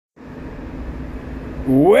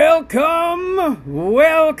Welcome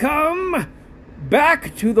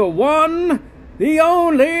back to the one, the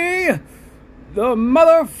only, the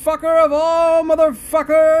motherfucker of all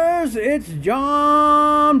motherfuckers. It's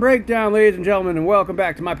John Breakdown, ladies and gentlemen, and welcome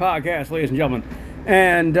back to my podcast, ladies and gentlemen.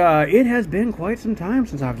 And it has been quite some time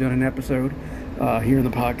since I've done an episode here in the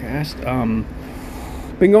podcast.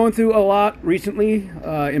 Been going through a lot recently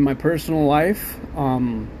in my personal life.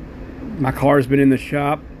 My car's been in the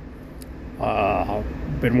shop.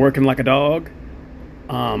 Been working like a dog.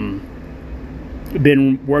 Been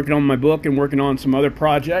working on my book and working on some other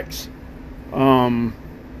projects. Haven't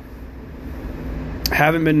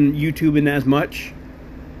been YouTubing as much.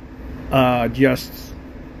 Just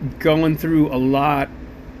going through a lot.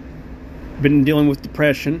 Been dealing with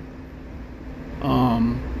depression.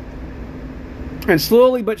 And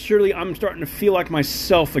slowly but surely I'm starting to feel like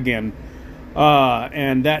myself again.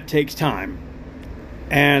 And that takes time.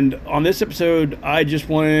 And on this episode, I just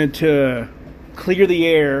wanted to clear the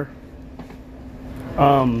air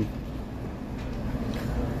about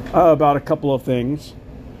a couple of things.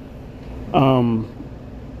 I've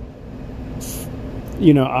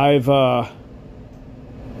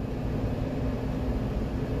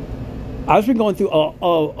been going through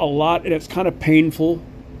a lot, and it's kind of painful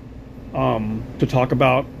to talk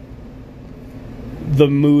about the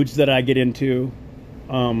moods that I get into.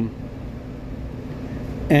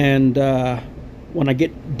 And when I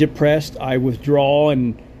get depressed, I withdraw,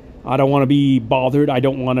 and I don't want to be bothered. I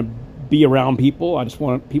don't want to be around people. I just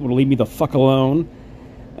want people to leave me the fuck alone.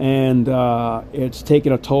 And it's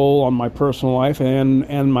taken a toll on my personal life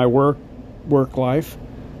and my work life.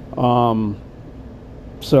 So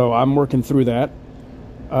I'm working through that.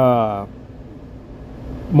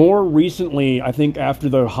 More recently, I think after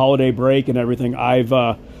the holiday break and everything, I've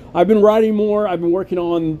been writing more. I've been working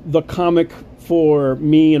on the comic for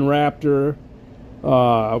me and Raptor.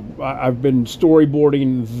 I've been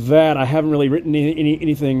storyboarding that. I haven't really written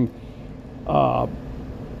anything,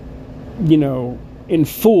 in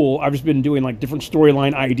full. I've just been doing like different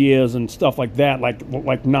storyline ideas and stuff like that,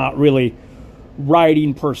 like not really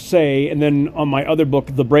writing per se. And then on my other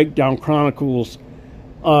book, The Breakdown Chronicles,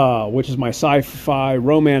 which is my sci-fi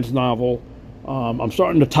romance novel, I'm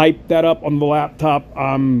starting to type that up on the laptop.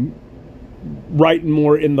 I'm writing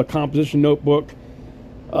more in the composition notebook,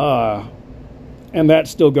 and that's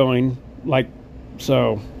still going,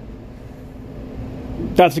 so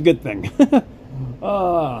that's a good thing.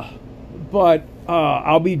 But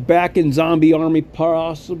I'll be back in Zombie Army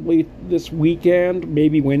possibly this weekend,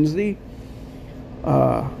 maybe Wednesday,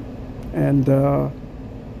 and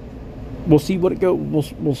we'll see what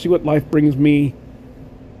we'll see what life brings me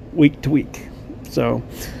week to week. So,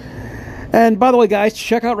 and by the way, guys,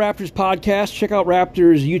 check out Raptor's podcast. Check out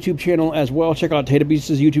Raptor's YouTube channel as well. Check out Tata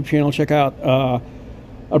Beast's YouTube channel. Check out A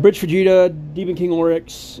Bridge Vegeta, Demon King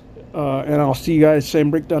Oryx, and I'll see you guys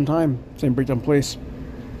same breakdown time, same breakdown place.